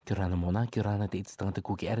Kia ora mona, kia ora te iti tangata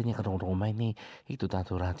kuki arenya ka rongo mai nei i tu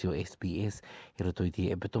tātou radio SBS i roto i te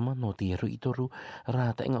epitoma no te eru i toru rā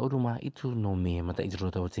ta inga uruma i tu no me mata i te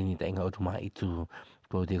roto o tini ta inga uruma i tu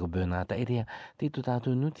ko te ko bērnā ta erea te tu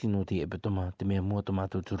tātou nuti no te epitoma te mea mua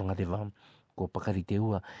tomato turunga te wam ko pakari te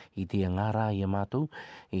ua i te ngārā i a mātou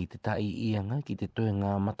i te tai i anga ki te toe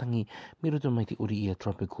ngā matangi me roto mai te uri i a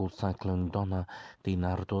Tropical Cyclone Donna te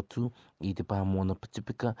nā roto atu i te pāmoana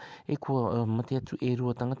Pacifica e kua mate atu e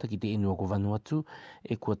rua tangata ki te inua ko Vanuatu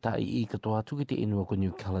e kua tai i katoa atu ki te inua ko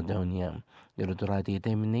New Caledonia e roto rā te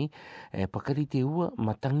temenei pakari te ua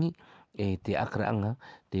matangi e te akaraanga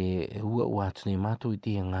te ua ua atu nei mātou i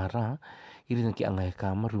te ngārā i rina ki anga e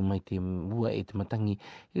kāmaru mai te ua e te matangi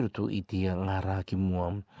i roto i te ngārā ki mua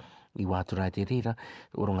i wātura te reira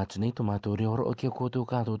o ronga atu nei tomato reo ro o kia koutou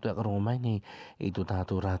kātou te akarongo mai nei i tō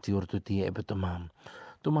tātou rāti o roto te epitoma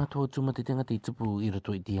tomato tuma te tenga te tupu i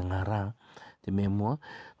roto i te ngārā te mea mua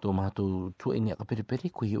tō mātou tua ini aka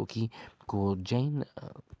periperi ko i oki ko Jane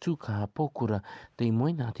tūka pōkura te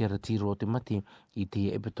moina te aratiro o te mati i te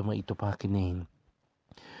epitoma i tō pāke nei.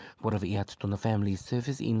 Kora i atu tōna Family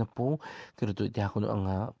Service i na pō, ki roto i te akono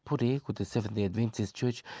anga pure ko te Seventh-day Adventist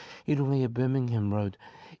Church i runga i Birmingham Road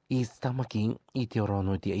i Stamaki i te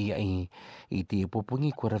orono i te i te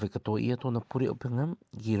popungi kua rawe katoa ia tōna pure o pinga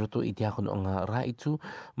ki roto i te akono anga raitu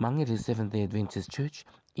mangere Seventh-day Adventist Church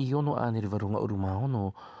i ono āneri warunga uruma hono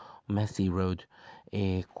Massey Road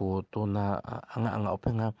e ko tōna anga o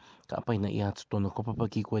pinga ka apaina i atu tōna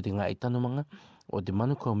kopapaki koe te ngā i tanumanga o te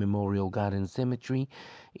Manukau Memorial Garden Cemetery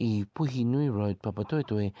i Puhi Nui Road,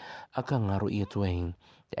 Papatoetoe, a ka ngaro i atuahi.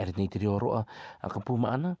 Te are nei te reo roa a ka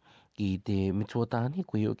puma ana i te mituatāni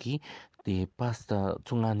koe oki te pasta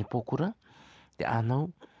tungani pōkura, te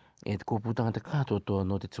ānau, e te kōputanga te kātotoa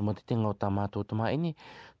no te tumatitenga o tā mātou tamaini,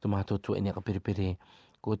 tō mātou tua ene aka perepere.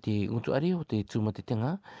 Ko te ngutu ari o te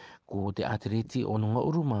tumatitenga, ko te atereti o nunga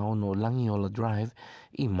uruma o no Langiola Drive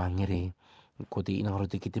i Mangere. Ko te inangaro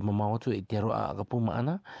te ki te mamau atu e te aroa a ka puma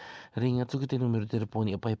ana. Ringa tuku te numero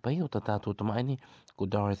telefoni a pai o ta tātou tamaini ko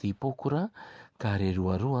Dorothy Pōkura, kāre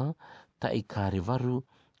rua rua, tai kāre varu,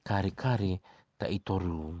 kāre kāre, tai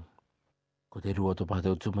toru. Ko te rua tō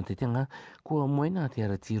pātou tumatitenga, kua moena te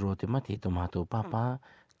ara tiro te mate tō mātou pāpā,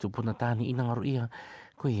 tupuna tāni inangaro ia,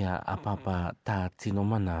 ko ia a pāpā tā tino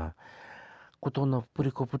mana. Ko tōna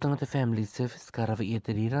purikoputanga te Family Service ka rawa i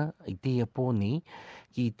te rira i te pōni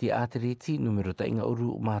ki te atereti numero ta inga uru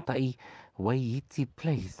mātai Waihiti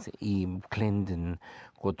Place i Glendon.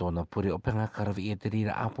 Ko tōna puri openga ka rawa i te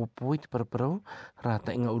rira apopo i te paraparau rā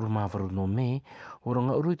ta inga uru māwaru no me o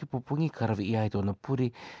ronga uru i te popungi ka rawa i ai tōna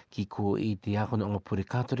puri ki ko i te akono anga puri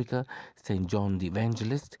Katorika St. John the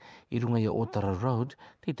Evangelist i runga i Otara Road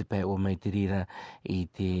te te pai o mai te rira i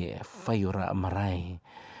te whaiora marae.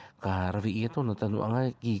 Ka rawi i tōna tanuanga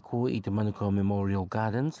ki ko i te Manukau Memorial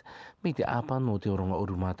Gardens me te apa no te oronga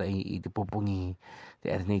urumata i te popungi.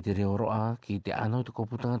 Te are nei te reo roa ki te anau te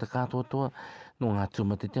koputanga te katoa no ngā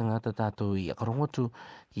tumatitenga te tātou i akarongotu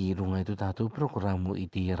ki runga i tu tātou programu i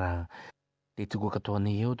te rā. Te tuku katoa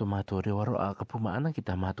nei eo tō mātou reo aro a ka puma ana ki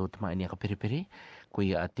tā mātou tamaini a ka perepere ko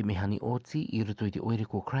ia a Timehani Oti i ruto i te oere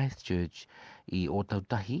ko Christchurch i o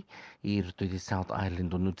Tautahi i ruto i te South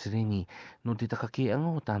Island o Nutireni no te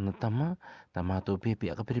takakeanga o tāna tama tā mātou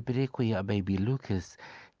pepe a ka perepere ko ia a Baby Lucas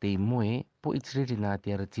te moe po i tireri nā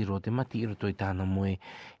te ara tiro te mati i ruto i tāna moe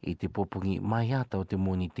i te popungi mai ata o te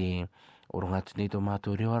moni te o ronga atu nei tō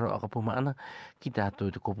mātou reo aro a ka puma ana ki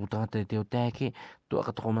tātou te koputanga te teo tēke tō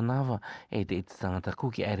aka toko manawa e te iti tangata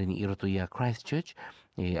kuki aireni i roto i a Christchurch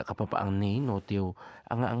e aka papa ang nei no teo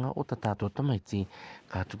anga o ta tātou tamaiti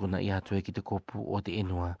ka tukuna i atua ki te kopu o te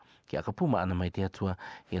enua ki aka puma ana mai te atua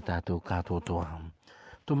i a tātou kātou toa.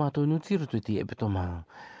 Tō mātou nuti roto i te epitoma.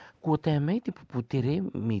 Ko te mei te puputere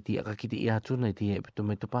me te aka ki te i atu nei te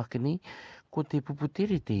epitoma i te pākeni ko te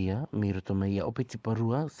puputere te ia me roto mai a Opeti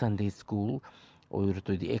Parua Sunday School o i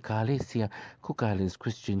roto i te Ekalesia Cook Islands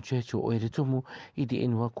Christian Church o Oere Tumu i te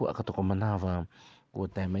enua ko akatoko manawa. Ko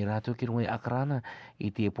te mei rātou ki runga i akarana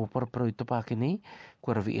i te poparaparo i te pākeni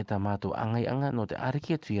ko rawi e tā mātou angai anga no te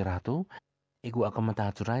ariki atu i rātou. E ku akamata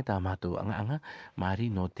atu rai tā mātou anga maari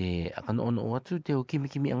no te akanono o atu te o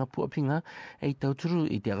kimi anga puapinga e tauturu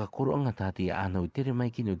i te akakoro anga tā te ānau tere mai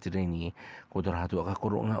ki no te reni. Ko tō rātou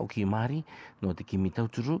akakoro anga o ki maari no te kimi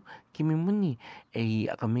tauturu, kimi muni e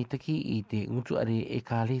akamitaki i te ngutu are e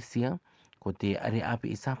kālesia ko te are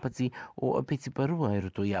api I sapati o apeti parua e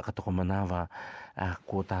roto I a katoko manawa.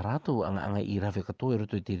 Ko tā rātou anga I rave katoa e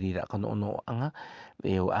roto I te rira kano ono anga,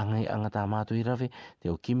 e o anga tā mātou I rave, te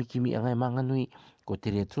o kimi anga I manganui, ko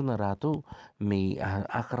te rea tuna rātou, me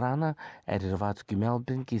Akarana, e rira wātu ki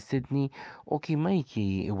Melbourne, ki Sydney, o ki mai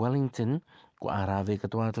ki Wellington, ko a rāwe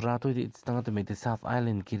katoa atu rātou I te tangata me te South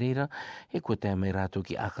Island ki reira, e ko te mai rātou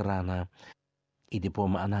ki Akarana. I te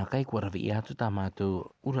pōma ana kai kua rawi I atu tā mātou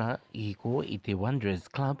ura I ko I te Wanderers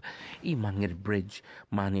Club I Mangere Bridge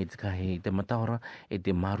mane te kahe I te mataora e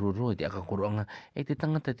te maruro e te akakoroanga e te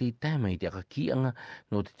tangata te tēma I te akakianga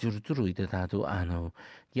no te turuturu I te tātou ānau.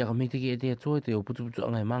 Ki aka mitiki e te atua te o putuputu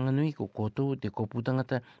anga e manganui ko koto te kopu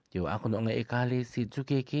tangata te o akono anga e kāle se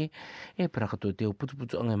tukeke e parakato te o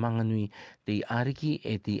putuputu anga e manganui te ariki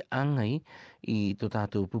e te angai I to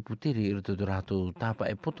tātou puputiri I roto rātou tāpa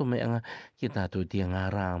e poto me anga ki tātou tia ngā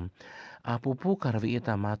rā. A pūpū karawi I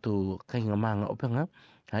tā mātou kainga manga openga,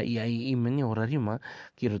 I ai I mani o rarima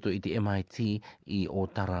ki roto I te MIT I o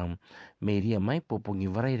Tara. Me ria mai popongi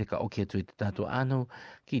waraireka o ki atu I te tātou ānau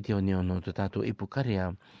ki te oniono te tātou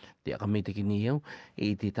ipukarea. Te akamete ki ni au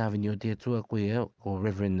I te tāwini o te atua koe ko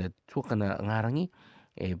Reverend Tuakana Ngārangi,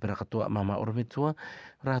 e parakatoa mama orometua,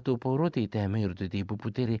 rātou pauroti I te mei roto te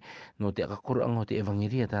puputere no te akakoro anga o te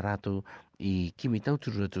evangeria tā rātou I kimi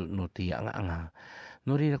tauturu atu no te anga.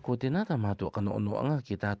 No reira ko te nata mātou akano ono anga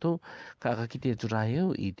ki tātou, ka aka ki te turai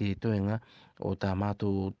au I te toenga o tā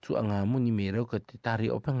mātou tuanga muni me rau ka te tari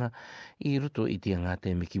opanga I roto I te anga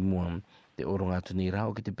te meki mua. Te oronga tuni rā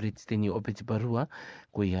o ki te pretiteni o peti parua,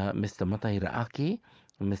 ko ia Mr. Mataira Ake,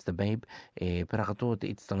 Mr. Babe, e parakatoa te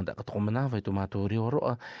ititangata katoko manawa I tō mātou reo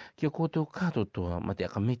roa ki o kōtou kātotoa ma te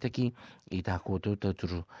akamitaki I tā kōtou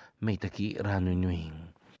tauturu meitaki rānui nui.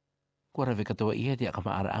 Kua rawe katoa ia te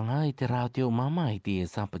akamaara anga I te rāo te o mama I te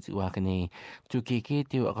sāpati waka nei. Tūkeke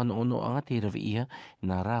te o akano ono anga te rawe ia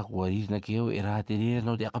nā rā kua ririna ki au e rā te rira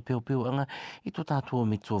no te akapeo anga I tō tātua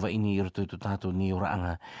me tōwa ini I roto I tō tātua ni ora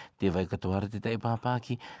anga. Te vai katoa te tai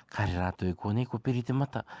pāpāki, kāre rātou e kone kua peri te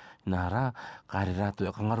mata. Nā rā, kāre rātou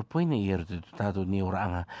e kangaru poina I roto I tō tātua ni ora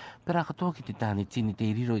anga. Pera katoa ki te tāne tini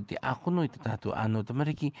te riro I te akono I te tātua āno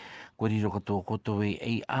tamariki, kua riro katoa kotoa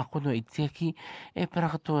e akono I tiaki, e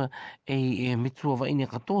pera katoa e mitua wa ina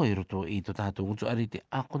katoa I roto I tō tātou utu ari te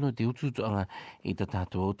akono te ututuanga I tō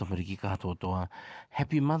tātou o tamariki kātoa toa.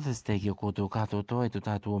 Happy Mother's Day ki o kōtou kātoa toa I tō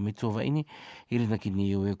tātou o mitua wa ini, I rina ki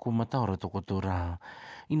ni o e ko mataora tō kōtou rā.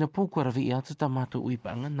 Ina pōkua rawi I atu tā mātou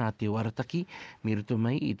uipaanga nā te warataki, mi roto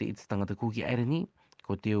mai I te itatangata kuki airani,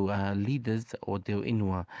 ko te leaders o te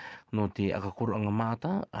inua no te akakoro anga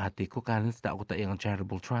māta a te Cook Islands ta akota Ianga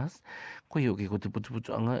Charitable Trust ko i ko te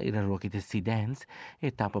putuputu anga I rarua ki te Sedans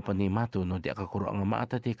e tāpapa nei mātou no te akakoro anga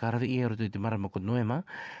māta te karawi I roto I te marama ko Noema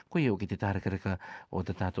ko i ki te tārekareka o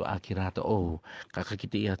te tātou aki rāta o kaka ki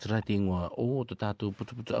te I atura te ingoa o te tātou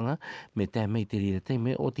putuputu anga me tēmei te rira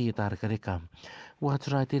teime o te tārekareka ua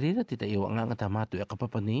atura te rira te tai o anga tā mātou e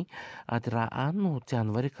kapapa nei a te rā ano te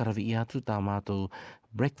anuari karawi I atu tā mātou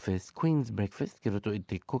breakfast, Queen's Breakfast, ki roto I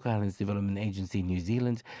te Cook Islands Development Agency New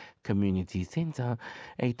Zealand Community Centre,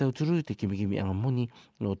 e tauturu te kimikimi anga moni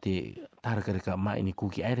no te tārakareka maini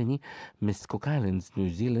kuki airani, Miss Cook Islands New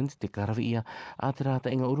Zealand, te karawi ia a te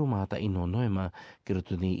rāta inga urumata ino noema, ki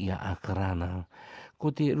roto ni ia a Karana. Ko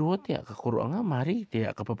te rua te akakoroanga, mari te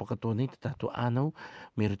akapapakato nei te tātou ānau,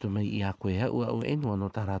 me roto mai I a koe ua au enua no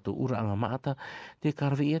tā rātou ura anga maata, te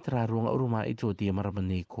karawi ia te rā ruanga uruma I tō te marama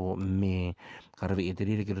nei ko me karawi ia te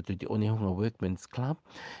rira ki roto I te Onehunga Workmen's Club,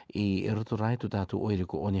 I roto rai tō tātou oere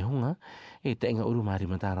ko Onehunga, e te inga urumari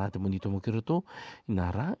ma tā rā te muni tomo ki roto, I nā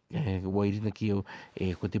rā, wairina ki au,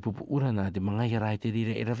 ko te pupu ura nā te mangai rai te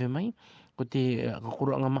rira e rave mai, ko te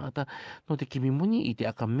kakoro anga maata no te kimi muni I te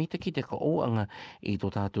aka metaki te ka o anga I tō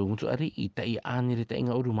tātou ngutu ari I tai ānere te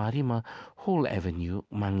inga uru marima Hall Avenue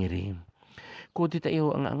Mangere. Ko te tai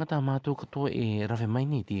o anga tā mātou katoa e rave mai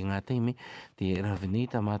nei te ngā teime, te rave nei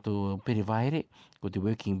tā mātou perivaere, ko te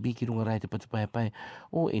Working Bee ki runga rai te patupaepae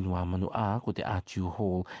o Enua Manu A, ko te Artu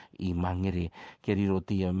Hall I Mangere. Kia riro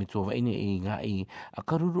tia me tōwa ine I ngā I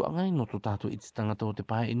akaruru angai no tō tātou I te tangata o te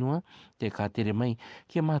pae Enua, te kā tere mai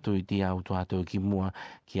kia mātou I te au tātou ki mua,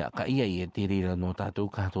 kia ka ia I te rira no tātou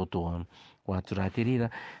kātou toa. Wa tura te rira,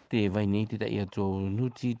 te vai nei te tai ato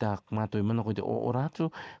nuti tā mātou I mana koe te o rātou,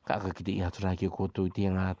 ka aka ki te I atura ki o kōtou I te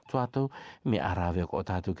ngā tuatou, me arawe ko o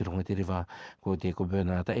tātou ki runga te rewa, ko te ko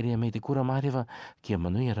Bernata Eria me te kura marewa, kia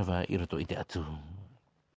manui arawa I roto I te atu.